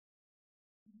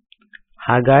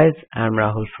Hi guys, I'm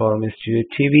Rahul from Studio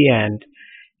TV, and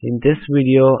in this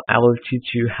video I will teach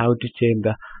you how to change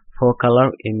the fog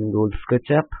color in Google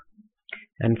Sketchup.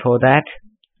 And for that,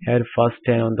 head first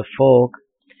turn on the fog,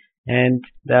 and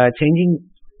the changing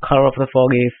color of the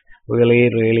fog is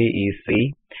really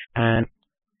easy. And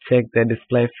check the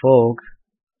display fog,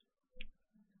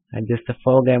 adjust the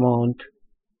fog amount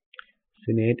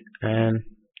in it, and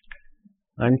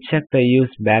uncheck the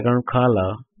use background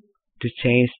color to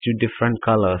change to different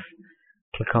colors.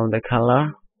 Click on the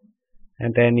color,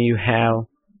 and then you have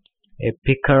a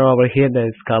picker over here, that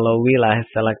is color wheel I have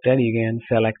selected. You can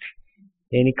select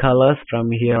any colors from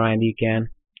here, and you can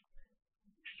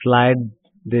slide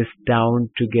this down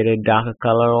to get a darker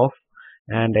color off,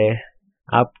 and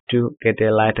up to get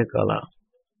a lighter color.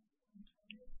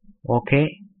 Okay,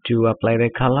 to apply the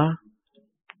color,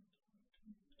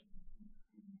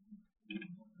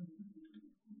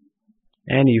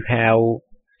 and you have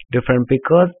different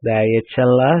pickers, the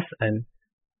HLS, and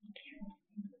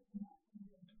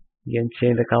you can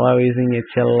change the color using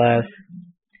HLS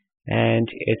and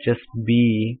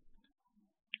HSB,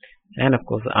 and of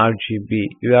course RGB.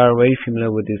 You are very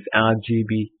familiar with these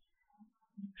RGB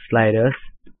sliders.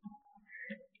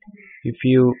 If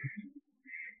you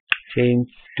change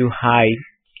to high,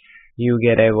 you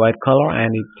get a white color,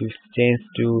 and if you change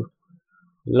to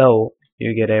low,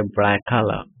 you get a black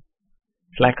color.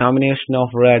 It's like a combination of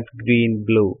red, green,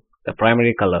 blue, the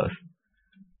primary colors.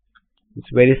 It's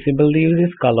very simple to use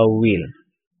this color wheel.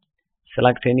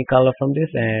 Select any color from this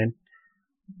and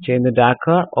change the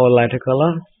darker or lighter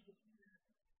color.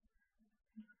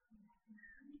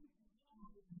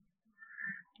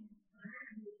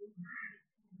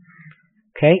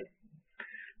 Okay.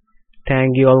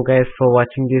 Thank you all guys for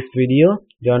watching this video.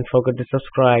 Don't forget to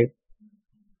subscribe.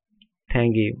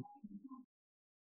 Thank you.